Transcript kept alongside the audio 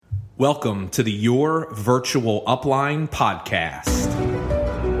Welcome to the Your Virtual Upline podcast.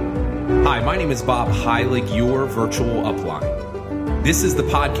 Hi, my name is Bob Heilig, Your Virtual Upline. This is the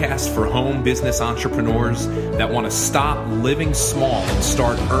podcast for home business entrepreneurs that want to stop living small and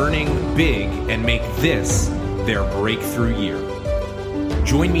start earning big and make this their breakthrough year.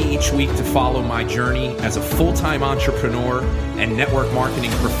 Join me each week to follow my journey as a full-time entrepreneur and network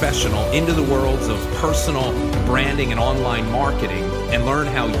marketing professional into the worlds of personal branding and online marketing, and learn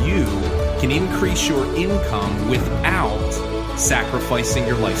how you can increase your income without sacrificing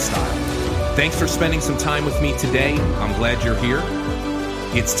your lifestyle. Thanks for spending some time with me today. I'm glad you're here.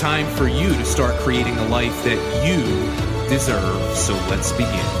 It's time for you to start creating the life that you deserve. So let's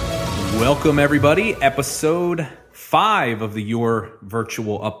begin. Welcome, everybody. Episode 5 of the Your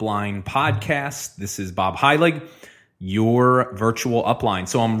Virtual Upline podcast. This is Bob Heilig, Your Virtual Upline.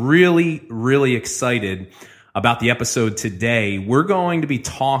 So I'm really excited about the episode today. We're going to be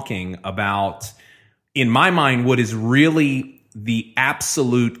talking about, in my mind, what is really the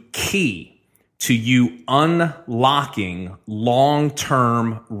absolute key to you unlocking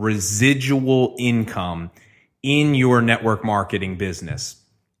long-term residual income in your network marketing business.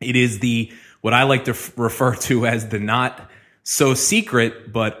 It is what I like to refer to as the not so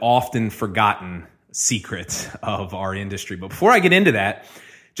secret, but often forgotten secret of our industry. But before I get into that,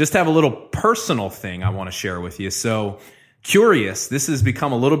 just have a little personal thing I want to share with you. So curious, this has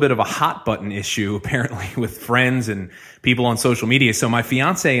become a little bit of a hot button issue apparently with friends and people on social media. So my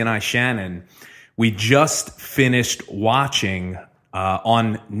fiance and I, Shannon, we just finished watching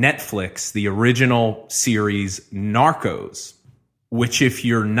on Netflix the original series Narcos, which, if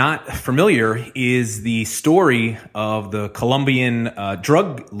you're not familiar, is the story of the Colombian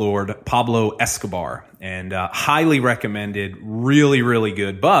drug lord Pablo Escobar. And highly recommended, really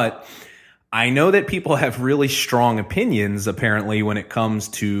good. But I know that people have really strong opinions, apparently, when it comes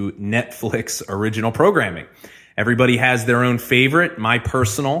to Netflix original programming. Everybody has their own favorite. My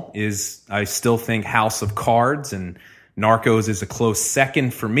personal is, I still think, House of Cards, and Narcos is a close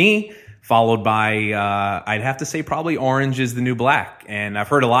second for me, followed by, I'd have to say probably Orange is the New Black. And I've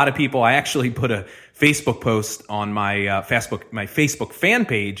heard a lot of people, I actually put a Facebook post on my Facebook fan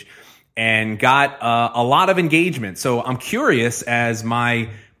page and got a lot of engagement. So I'm curious, as my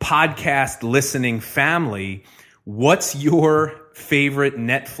podcast listening family, what's your favorite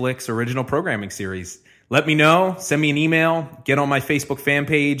Netflix original programming series? Let me know. Send me an email. Get on my Facebook fan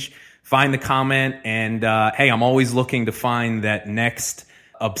page. Find the comment. And hey, I'm always looking to find that next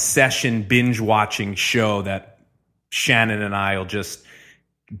obsession binge watching show that Shannon and I will just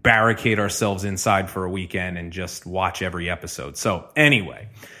barricade ourselves inside for a weekend and just watch every episode. So anyway,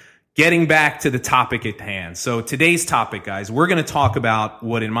 getting back to the topic at hand. So today's topic, guys, we're going to talk about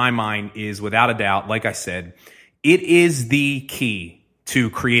what in my mind is, without a doubt, like I said, it is the key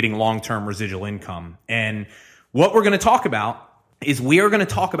to creating long-term residual income. And what we're going to talk about is we are going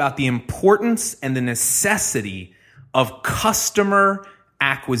to talk about the importance and the necessity of customer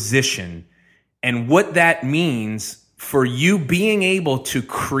acquisition and what that means for you being able to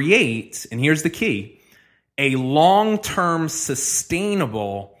create, and here's the key, a long-term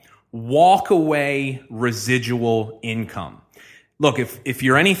sustainable walk-away residual income. Look, if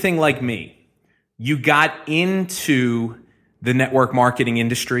you're anything like me, you got into the network marketing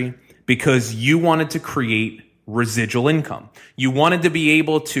industry because you wanted to create residual income. You wanted to be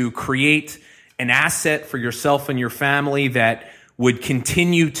able to create an asset for yourself and your family that would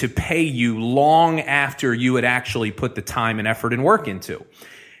continue to pay you long after you had actually put the time and effort and work into.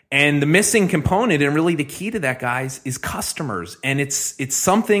 And the missing component, and really the key to that, guys, is customers. And it's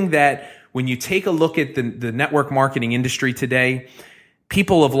something that when you take a look at the network marketing industry today,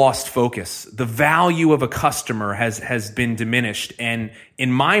 people have lost focus. The value of a customer has been diminished. And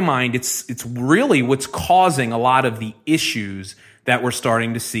in my mind, it's really what's causing a lot of the issues that we're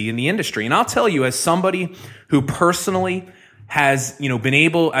starting to see in the industry. And I'll tell you, as somebody who personally has,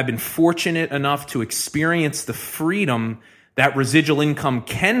 I've been fortunate enough to experience the freedom that residual income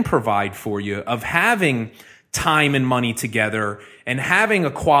can provide for you, of having time and money together and having a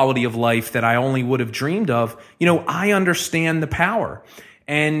quality of life that I only would have dreamed of. I understand the power.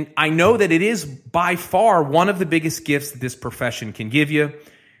 And I know that it is by far one of the biggest gifts that this profession can give you.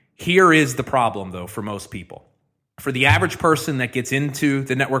 Here is the problem, though, for most people. For the average person that gets into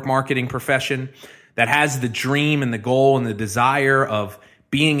the network marketing profession, that has the dream and the goal and the desire of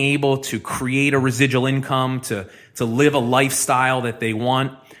being able to create a residual income, to live a lifestyle that they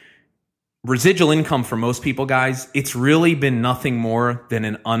want. Residual income for most people, guys, it's really been nothing more than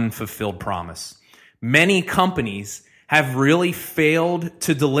an unfulfilled promise. Many companies have really failed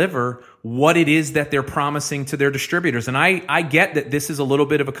to deliver what it is that they're promising to their distributors. And I get that this is a little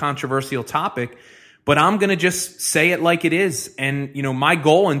bit of a controversial topic, but I'm going to just say it like it is. And, my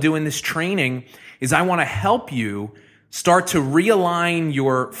goal in doing this training is I want to help you start to realign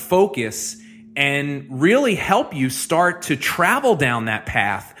your focus and really help you start to travel down that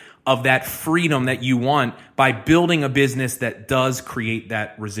path of that freedom that you want by building a business that does create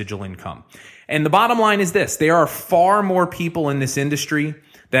that residual income. And the bottom line is this: there are far more people in this industry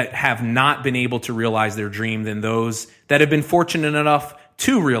that have not been able to realize their dream than those that have been fortunate enough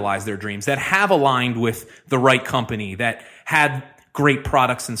to realize their dreams, that have aligned with the right company, that had great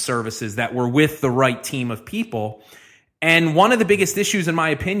products and services, that were with the right team of people. And one of the biggest issues, in my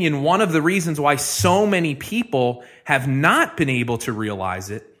opinion, one of the reasons why so many people have not been able to realize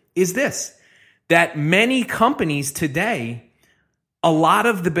it is this: that many companies today, a lot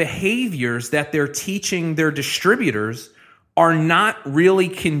of the behaviors that they're teaching their distributors are not really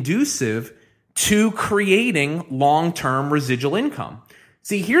conducive to creating long-term residual income.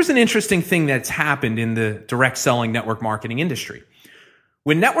 See, here's an interesting thing that's happened in the direct selling network marketing industry.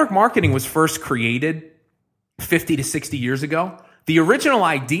 When network marketing was first created 50 to 60 years ago, the original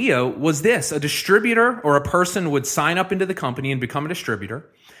idea was this: a distributor or a person would sign up into the company and become a distributor.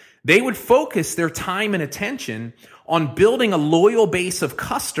 They would focus their time and attention on building a loyal base of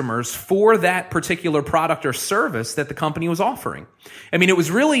customers for that particular product or service that the company was offering. I mean, it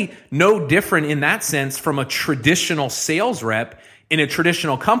was really no different in that sense from a traditional sales rep in a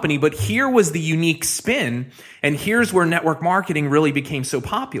traditional company, but here was the unique spin, and here's where network marketing really became so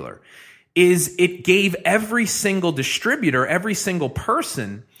popular, is it gave every single distributor, every single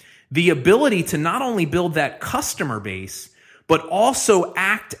person, the ability to not only build that customer base, but also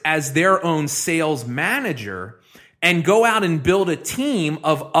act as their own sales manager and go out and build a team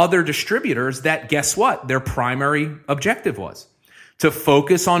of other distributors that, guess what, their primary objective was to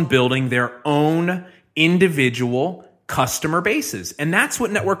focus on building their own individual customer bases. And that's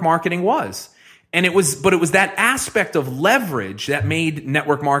what network marketing was. And it was that aspect of leverage that made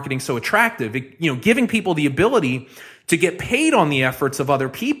network marketing so attractive. Giving people the ability to get paid on the efforts of other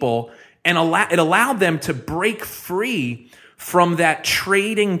people, and it allowed them to break free from that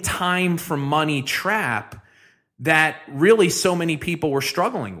trading time for money trap that really so many people were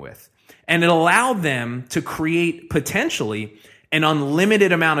struggling with. And it allowed them to create potentially an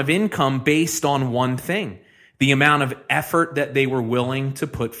unlimited amount of income based on one thing: the amount of effort that they were willing to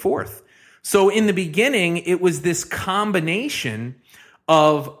put forth. So in the beginning, it was this combination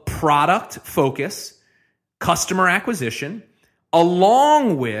of product focus, customer acquisition,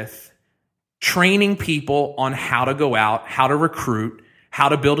 along with training people on how to go out, how to recruit, how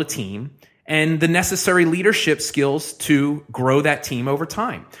to build a team, and the necessary leadership skills to grow that team over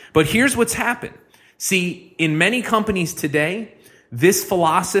time. But here's what's happened. See, in many companies today, this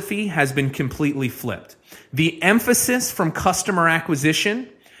philosophy has been completely flipped. The emphasis from customer acquisition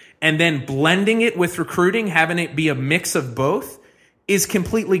and then blending it with recruiting, having it be a mix of both, is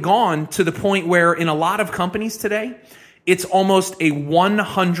completely gone, to the point where in a lot of companies today, it's almost a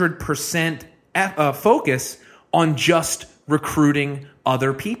 100% focus on just recruiting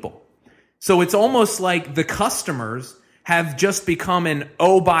other people. So it's almost like the customers have just become an,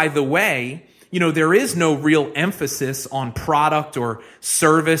 oh, by the way, there is no real emphasis on product or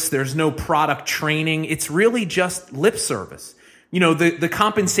service. There's no product training. It's really just lip service. The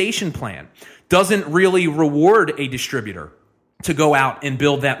compensation plan doesn't really reward a distributor to go out and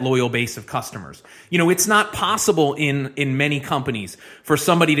build that loyal base of customers. It's not possible in many companies for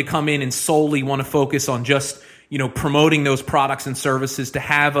somebody to come in and solely want to focus on just, promoting those products and services to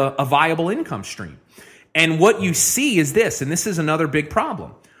have a viable income stream. And what you see is this, and this is another big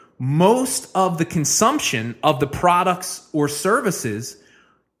problem. Most of the consumption of the products or services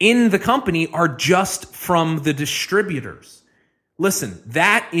in the company are just from the distributors. Listen,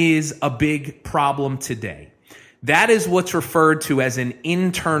 that is a big problem today. That is what's referred to as an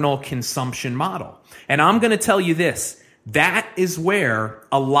internal consumption model. And I'm going to tell you this, that is where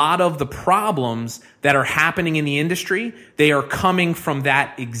a lot of the problems that are happening in the industry, they are coming from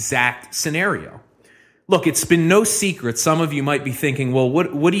that exact scenario. Look, it's been no secret. Some of you might be thinking, well,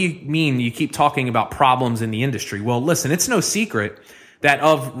 what do you mean you keep talking about problems in the industry? Well, listen, it's no secret that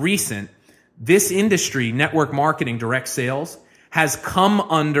of recent, this industry, network marketing, direct sales, has come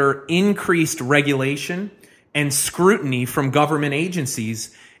under increased regulation and scrutiny from government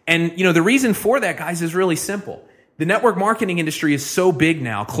agencies. And, the reason for that, guys, is really simple. The network marketing industry is so big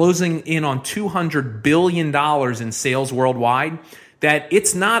now, closing in on $200 billion in sales worldwide, that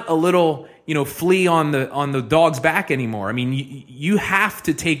it's not a little, flea on the dog's back anymore. I mean, you have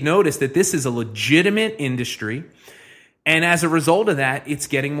to take notice that this is a legitimate industry. And as a result of that, it's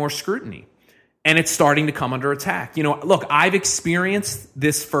getting more scrutiny and it's starting to come under attack. Look, I've experienced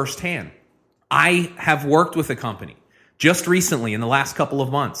this firsthand. I have worked with a company just recently in the last couple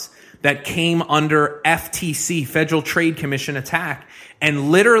of months that came under FTC, Federal Trade Commission attack.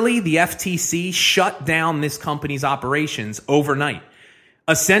 And literally the FTC shut down this company's operations overnight,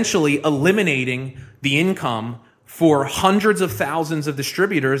 essentially eliminating the income for hundreds of thousands of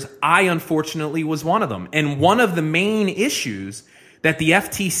distributors. I unfortunately was one of them. And one of the main issues that the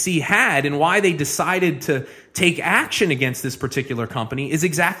FTC had and why they decided to take action against this particular company is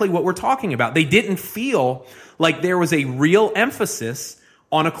exactly what we're talking about. They didn't feel like there was a real emphasis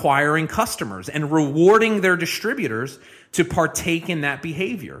on acquiring customers and rewarding their distributors to partake in that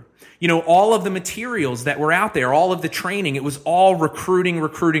behavior. All of the materials that were out there, all of the training, it was all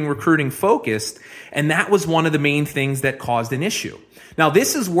recruiting focused. And that was one of the main things that caused an issue. Now,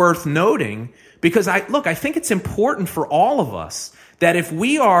 this is worth noting because I think it's important for all of us that if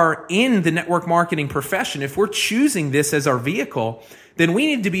we are in the network marketing profession, if we're choosing this as our vehicle, then we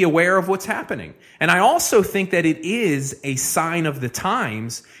need to be aware of what's happening. And I also think that it is a sign of the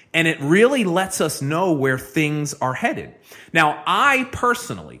times, and it really lets us know where things are headed. Now, I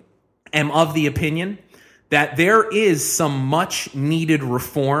personally am of the opinion that there is some much needed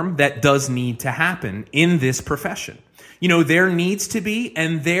reform that does need to happen in this profession. There needs to be,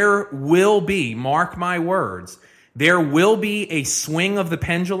 and there will be, mark my words, there will be a swing of the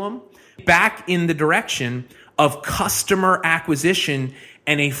pendulum back in the direction of customer acquisition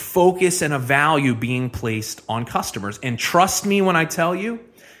and a focus and a value being placed on customers. And trust me when I tell you,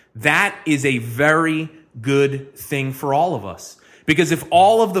 that is a very good thing for all of us. Because if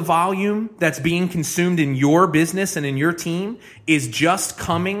all of the volume that's being consumed in your business and in your team is just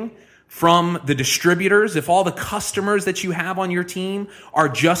coming from the distributors, if all the customers that you have on your team are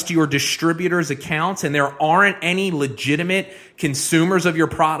just your distributors' accounts and there aren't any legitimate consumers of your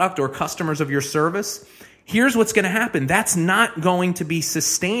product or customers of your service, here's what's going to happen. That's not going to be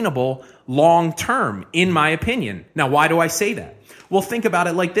sustainable long term, in my opinion. Now, why do I say that? Well, think about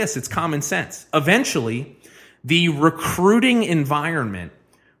it like this. It's common sense. Eventually, the recruiting environment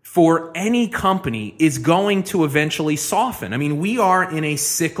for any company is going to eventually soften. I mean, we are in a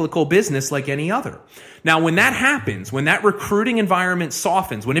cyclical business like any other. Now, when that happens, when that recruiting environment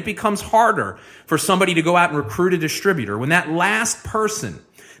softens, when it becomes harder for somebody to go out and recruit a distributor, when that last person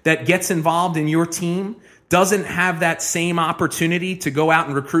that gets involved in your team doesn't have that same opportunity to go out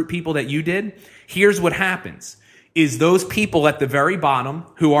and recruit people that you did, here's what happens. Is those people at the very bottom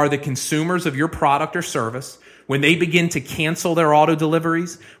who are the consumers of your product or service, when they begin to cancel their auto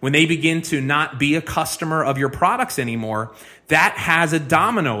deliveries, when they begin to not be a customer of your products anymore, that has a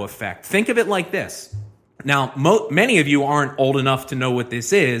domino effect. Think of it like this. Now, many of you aren't old enough to know what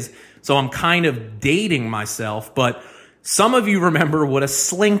this is, so I'm kind of dating myself, but some of you remember what a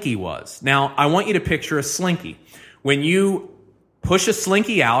slinky was. Now, I want you to picture a slinky. When you push a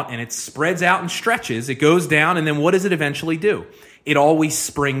slinky out and it spreads out and stretches, it goes down, and then what does it eventually do? It always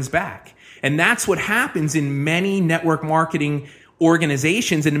springs back. And that's what happens in many network marketing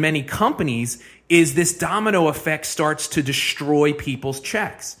organizations and many companies is this domino effect starts to destroy people's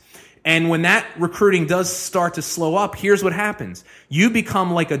checks. And when that recruiting does start to slow up, here's what happens. You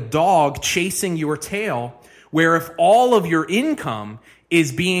become like a dog chasing your tail, where if all of your income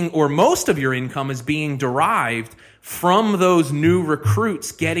is being, or most of your income is being derived from those new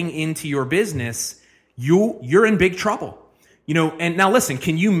recruits getting into your business, you're in big trouble. And now listen,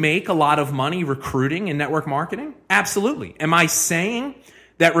 can you make a lot of money recruiting in network marketing? Absolutely. Am I saying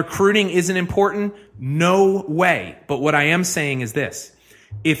that recruiting isn't important? No way. But what I am saying is this.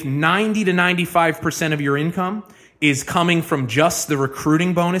 If 90 to 95% of your income is coming from just the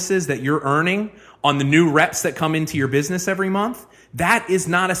recruiting bonuses that you're earning on the new reps that come into your business every month, that is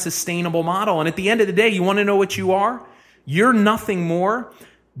not a sustainable model. And at the end of the day, you want to know what you are? You're nothing more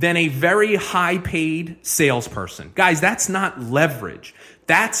than a very high paid salesperson. Guys, that's not leverage.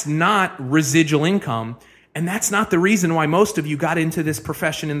 That's not residual income. And that's not the reason why most of you got into this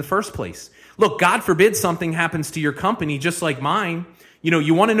profession in the first place. Look, God forbid something happens to your company just like mine.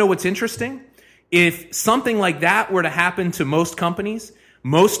 You want to know what's interesting? If something like that were to happen to most companies,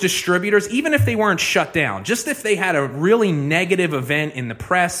 most distributors, even if they weren't shut down, just if they had a really negative event in the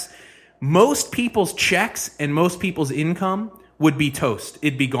press, most people's checks and most people's income would be toast.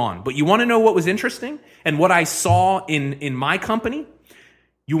 It'd be gone. But you want to know what was interesting and what I saw in my company?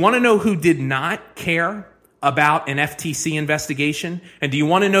 You want to know who did not care about an FTC investigation? And do you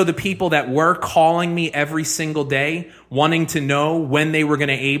want to know the people that were calling me every single day wanting to know when they were going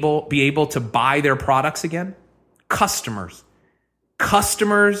to be able to buy their products again? Customers.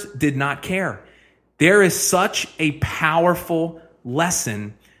 Customers did not care. There is such a powerful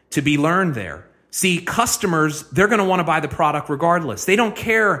lesson to be learned there. See, customers, they're going to want to buy the product regardless. They don't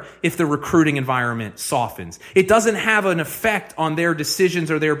care if the recruiting environment softens. It doesn't have an effect on their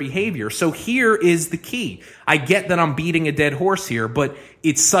decisions or their behavior. So here is the key. I get that I'm beating a dead horse here, but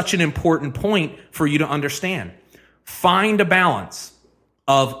it's such an important point for you to understand. Find a balance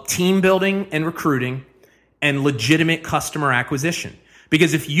of team building and recruiting and legitimate customer acquisition.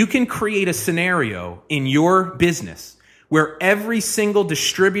 Because if you can create a scenario in your business where every single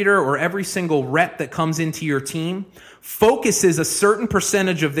distributor or every single rep that comes into your team focuses a certain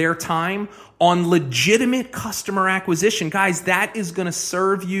percentage of their time on legitimate customer acquisition, guys, that is going to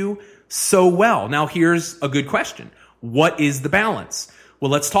serve you so well. Now, here's a good question. What is the balance? Well,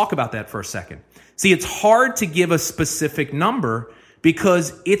 let's talk about that for a second. See, it's hard to give a specific number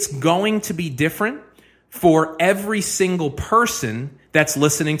because it's going to be different for every single person that's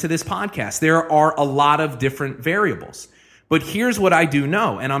listening to this podcast. There are a lot of different variables. But here's what I do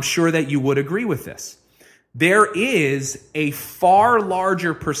know, and I'm sure that you would agree with this. There is a far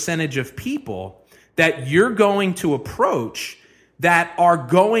larger percentage of people that you're going to approach that are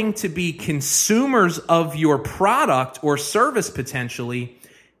going to be consumers of your product or service potentially,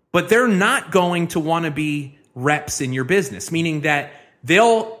 but they're not going to want to be reps in your business, meaning that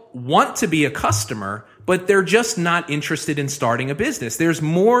they'll want to be a customer, but they're just not interested in starting a business. There's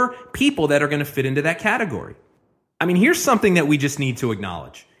more people that are going to fit into that category. I mean, here's something that we just need to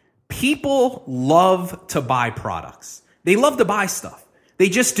acknowledge. People love to buy products. They love to buy stuff. They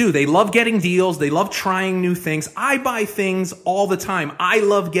just do. They love getting deals. They love trying new things. I buy things all the time. I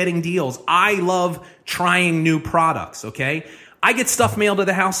love getting deals. I love trying new products, okay? I get stuff mailed to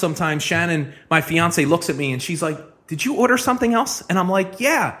the house sometimes. Shannon, my fiance, looks at me and she's like, "Did you order something else?" And I'm like,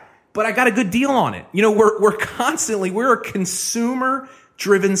 "Yeah, but I got a good deal on it." You know, we're a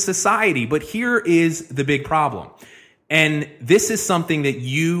consumer-driven society, but here is the big problem. And this is something that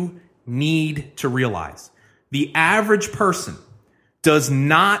you need to realize. The average person does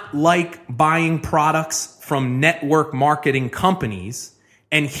not like buying products from network marketing companies.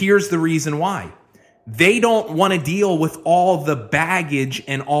 And here's the reason why. They don't want to deal with all the baggage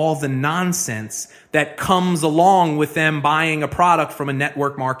and all the nonsense that comes along with them buying a product from a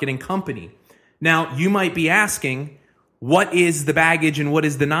network marketing company. Now, you might be asking, what is the baggage and what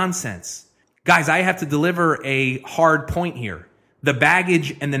is the nonsense? Guys, I have to deliver a hard point here. The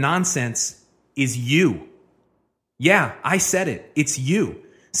baggage and the nonsense is you. Yeah, I said it. It's you.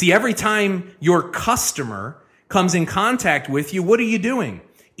 See, every time your customer comes in contact with you, what are you doing?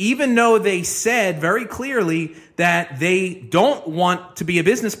 Even though they said very clearly that they don't want to be a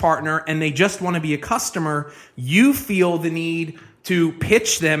business partner and they just want to be a customer, you feel the need to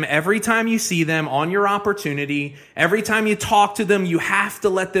pitch them every time you see them on your opportunity. Every time you talk to them, you have to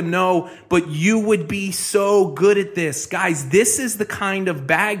let them know, but you would be so good at this. Guys, this is the kind of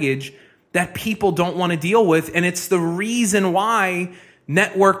baggage that people don't want to deal with, and it's the reason why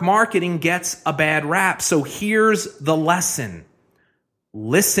network marketing gets a bad rap. So here's the lesson.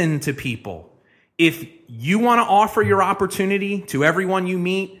 Listen to people. If you want to offer your opportunity to everyone you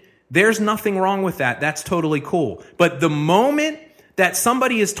meet, there's nothing wrong with that. That's totally cool. But the moment that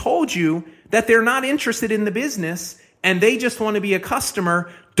somebody has told you that they're not interested in the business and they just want to be a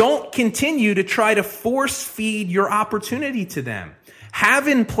customer, don't continue to try to force feed your opportunity to them. Have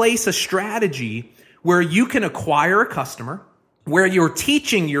in place a strategy where you can acquire a customer, where you're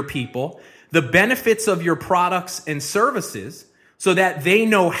teaching your people the benefits of your products and services so that they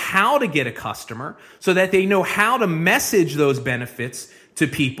know how to get a customer, so that they know how to message those benefits to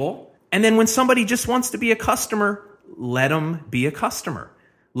people. And then when somebody just wants to be a customer, let them be a customer.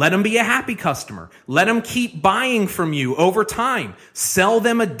 Let them be a happy customer. Let them keep buying from you over time. Sell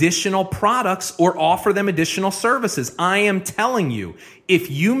them additional products or offer them additional services. I am telling you, if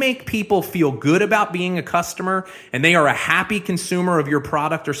you make people feel good about being a customer and they are a happy consumer of your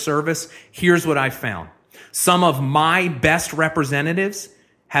product or service, here's what I found. Some of my best representatives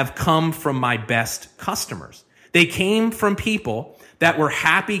have come from my best customers. They came from people that were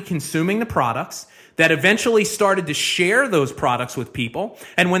happy consuming the products, that eventually started to share those products with people.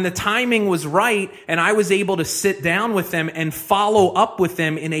 And when the timing was right and I was able to sit down with them and follow up with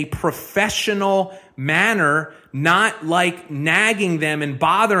them in a professional manner, not like nagging them and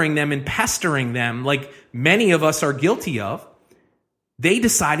bothering them and pestering them like many of us are guilty of, they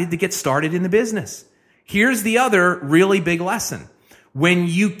decided to get started in the business. Here's the other really big lesson. When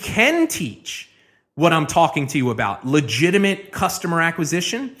you can teach what I'm talking to you about, legitimate customer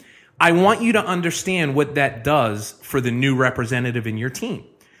acquisition, I want you to understand what that does for the new representative in your team.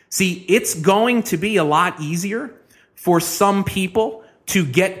 See, it's going to be a lot easier for some people to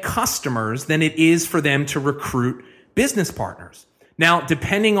get customers than it is for them to recruit business partners. Now,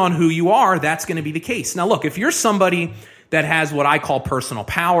 depending on who you are, that's going to be the case. Now, look, if you're somebody that has what I call personal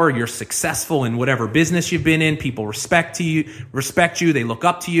power, you're successful in whatever business you've been in, people respect you, they look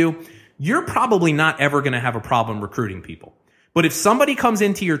up to you, you're probably not ever going to have a problem recruiting people. But if somebody comes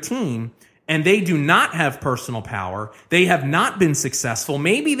into your team and they do not have personal power, they have not been successful,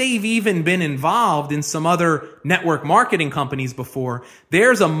 maybe they've even been involved in some other network marketing companies before,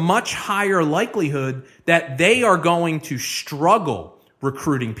 there's a much higher likelihood that they are going to struggle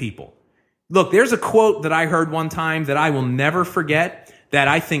recruiting people. Look, there's a quote that I heard one time that I will never forget that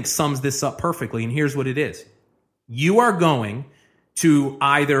I think sums this up perfectly, and here's what it is. You are going to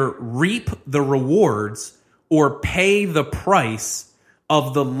either reap the rewards or pay the price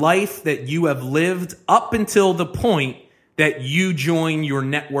of the life that you have lived up until the point that you join your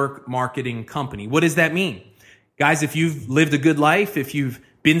network marketing company. What does that mean? Guys, if you've lived a good life, if you've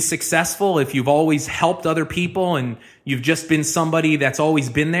been successful, if you've always helped other people and you've just been somebody that's always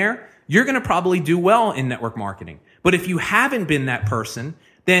been there, you're going to probably do well in network marketing. But if you haven't been that person,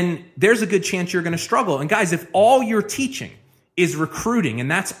 then there's a good chance you're going to struggle. And guys, if all you're teaching is recruiting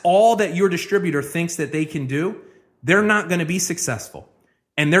and that's all that your distributor thinks that they can do, they're not going to be successful.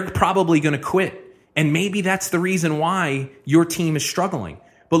 And they're probably going to quit. And maybe that's the reason why your team is struggling.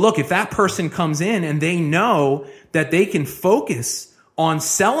 But look, if that person comes in and they know that they can focus on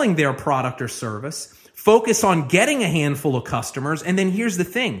selling their product or service, focus on getting a handful of customers, and then here's the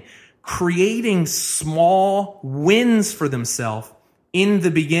thing, creating small wins for themselves in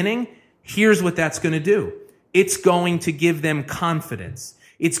the beginning, here's what that's going to do. It's going to give them confidence.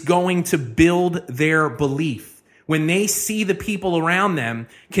 It's going to build their belief. When they see the people around them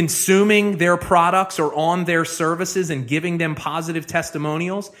consuming their products or on their services and giving them positive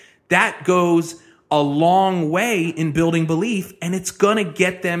testimonials, that goes a long way in building belief, and it's going to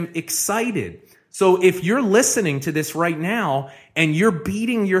get them excited. So if you're listening to this right now and you're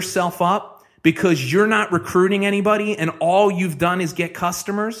beating yourself up because you're not recruiting anybody and all you've done is get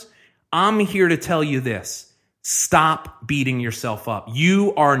customers, I'm here to tell you this. Stop beating yourself up.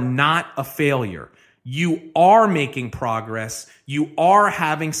 You are not a failure. You are making progress. You are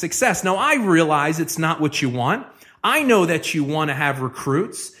having success. Now, I realize it's not what you want. I know that you want to have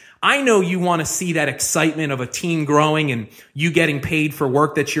recruits. I know you want to see that excitement of a team growing and you getting paid for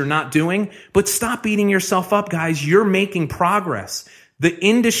work that you're not doing, but stop beating yourself up, guys. You're making progress. The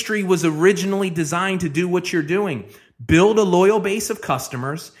industry was originally designed to do what you're doing. Build a loyal base of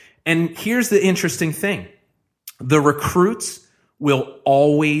customers. And here's the interesting thing. The recruits will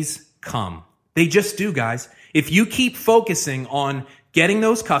always come. They just do, guys. If you keep focusing on getting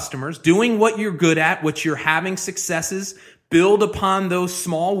those customers, doing what you're good at, what you're having successes, build upon those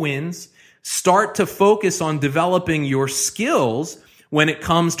small wins, start to focus on developing your skills when it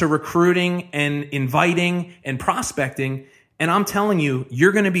comes to recruiting and inviting and prospecting. And I'm telling you,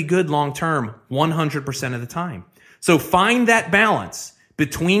 you're going to be good long-term 100% of the time. So find that balance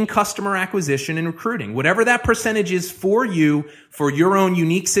between customer acquisition and recruiting. Whatever that percentage is for you, for your own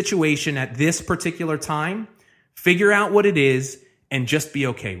unique situation at this particular time, figure out what it is and just be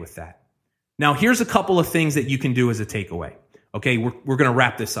okay with that. Now, here's a couple of things that you can do as a takeaway. Okay, we're going to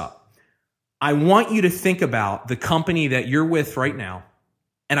wrap this up. I want you to think about the company that you're with right now,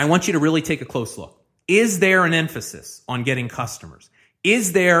 and I want you to really take a close look. Is there an emphasis on getting customers?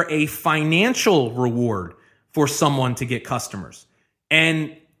 Is there a financial reward for someone to get customers?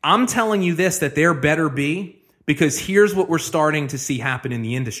 And I'm telling you this, that there better be, because here's what we're starting to see happen in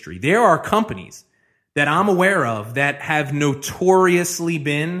the industry. There are companies that I'm aware of that have notoriously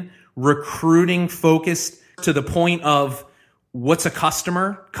been recruiting focused to the point of what's a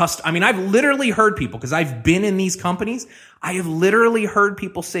customer? I mean, I've literally heard people, because I've been in these companies, I have literally heard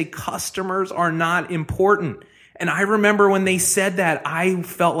people say customers are not important. And I remember when they said that, I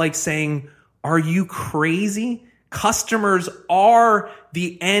felt like saying, are you crazy? Customers are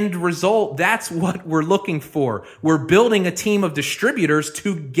the end result. That's what we're looking for. We're building a team of distributors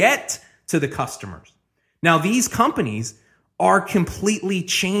to get to the customers. Now, these companies are completely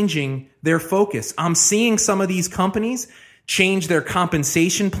changing their focus. I'm seeing some of these companies change their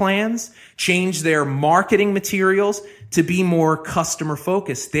compensation plans, change their marketing materials to be more customer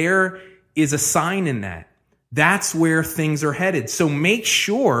focused. There is a sign in that. That's where things are headed. So make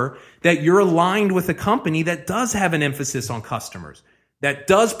sure that you're aligned with a company that does have an emphasis on customers, that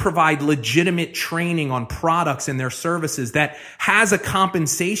does provide legitimate training on products and their services, that has a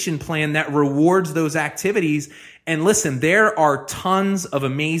compensation plan that rewards those activities. And listen, there are tons of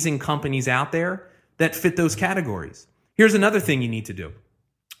amazing companies out there that fit those categories. Here's another thing you need to do.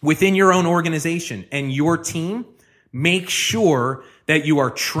 Within your own organization and your team, make sure that you are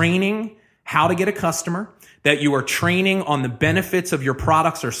training how to get a customer, that you are training on the benefits of your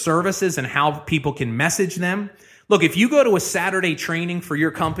products or services and how people can message them. Look, if you go to a Saturday training for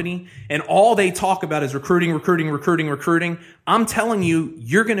your company and all they talk about is recruiting, I'm telling you,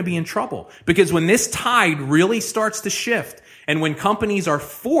 you're going to be in trouble. Because when this tide really starts to shift and when companies are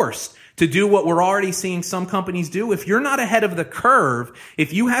forced to do what we're already seeing some companies do, if you're not ahead of the curve,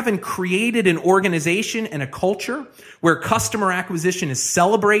 if you haven't created an organization and a culture where customer acquisition is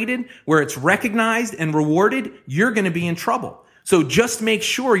celebrated, where it's recognized and rewarded, you're going to be in trouble. So just make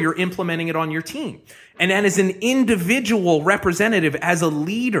sure you're implementing it on your team. And then as an individual representative, as a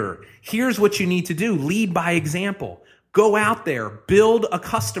leader, here's what you need to do. Lead by example. Go out there, build a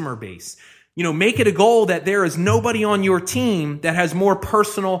customer base. Make it a goal that there is nobody on your team that has more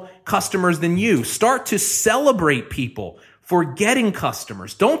personal customers than you. Start to celebrate people for getting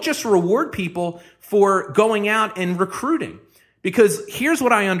customers. Don't just reward people for going out and recruiting. Because here's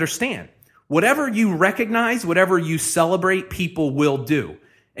what I understand. Whatever you recognize, whatever you celebrate, people will do.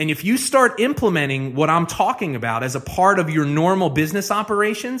 And if you start implementing what I'm talking about as a part of your normal business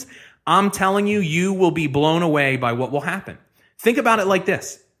operations, I'm telling you, you will be blown away by what will happen. Think about it like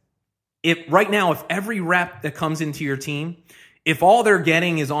this. If every rep that comes into your team, if all they're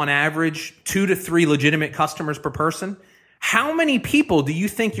getting is on average 2 to 3 legitimate customers per person, how many people do you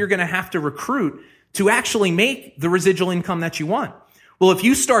think you're going to have to recruit to actually make the residual income that you want? Well, if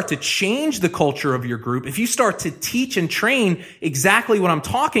you start to change the culture of your group, if you start to teach and train exactly what I'm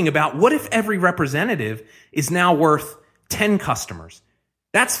talking about, what if every representative is now worth 10 customers?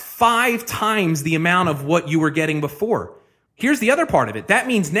 That's 5 times the amount of what you were getting before. Here's the other part of it. That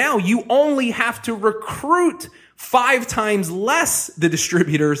means now you only have to recruit 5 times less the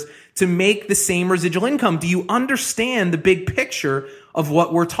distributors to make the same residual income. Do you understand the big picture of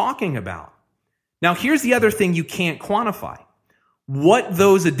what we're talking about? Now, here's the other thing you can't quantify. What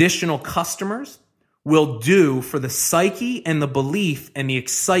those additional customers will do for the psyche and the belief and the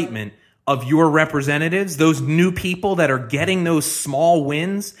excitement of your representatives, those new people that are getting those small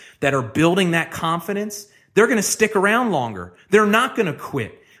wins, that are building that confidence, they're going to stick around longer. They're not going to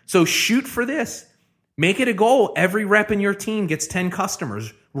quit. So shoot for this. Make it a goal. Every rep in your team gets 10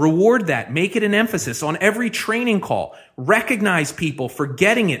 customers. Reward that. Make it an emphasis on every training call. Recognize people for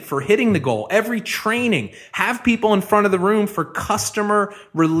getting it, for hitting the goal. Every training. Have people in front of the room for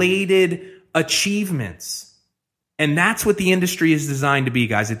customer-related achievements. And that's what the industry is designed to be,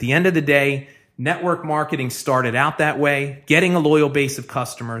 guys. At the end of the day, network marketing started out that way, getting a loyal base of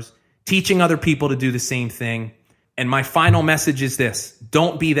customers, teaching other people to do the same thing. And my final message is this.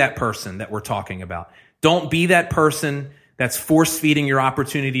 Don't be that person that we're talking about. Don't be that person that's force-feeding your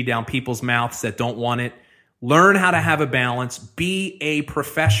opportunity down people's mouths that don't want it. Learn how to have a balance. Be a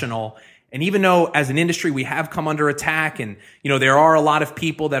professional. And even though as an industry we have come under attack and there are a lot of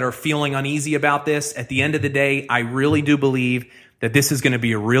people that are feeling uneasy about this, at the end of the day, I really do believe that this is going to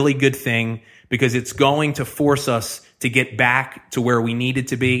be a really good thing because it's going to force us to get back to where we needed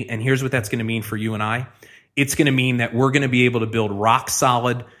to be. And here's what that's going to mean for you and I. It's going to mean that we're going to be able to build rock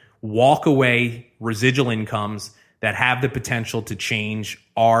solid, walk away residual incomes that have the potential to change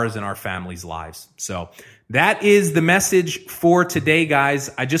ours and our families' lives. So that is the message for today, guys.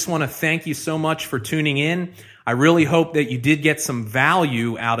 I just want to thank you so much for tuning in. I really hope that you did get some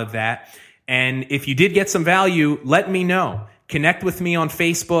value out of that. And if you did get some value, let me know. Connect with me on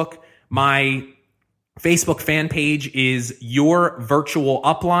Facebook. My Facebook fan page is Your Virtual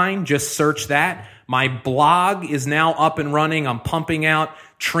Upline. Just search that. My blog is now up and running. I'm pumping out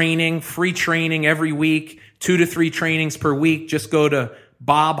training, free training every week, 2 to 3 trainings per week. Just go to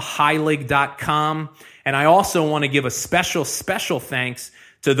bobheilig.com. And I also want to give a special thanks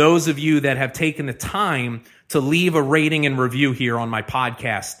to those of you that have taken the time to leave a rating and review here on my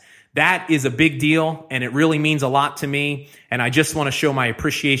podcast. That is a big deal, and it really means a lot to me. And I just want to show my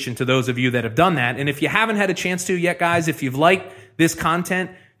appreciation to those of you that have done that. And if you haven't had a chance to yet, guys, if you've liked this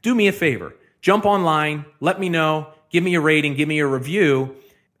content, do me a favor. Jump online, let me know, give me a rating, give me a review.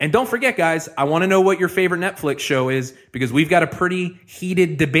 And don't forget, guys, I want to know what your favorite Netflix show is because we've got a pretty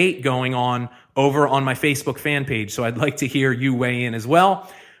heated debate going on over on my Facebook fan page. So I'd like to hear you weigh in as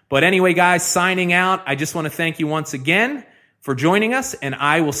well. But anyway, guys, signing out. I just want to thank you once again for joining us, and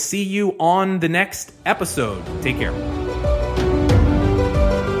I will see you on the next episode. Take care.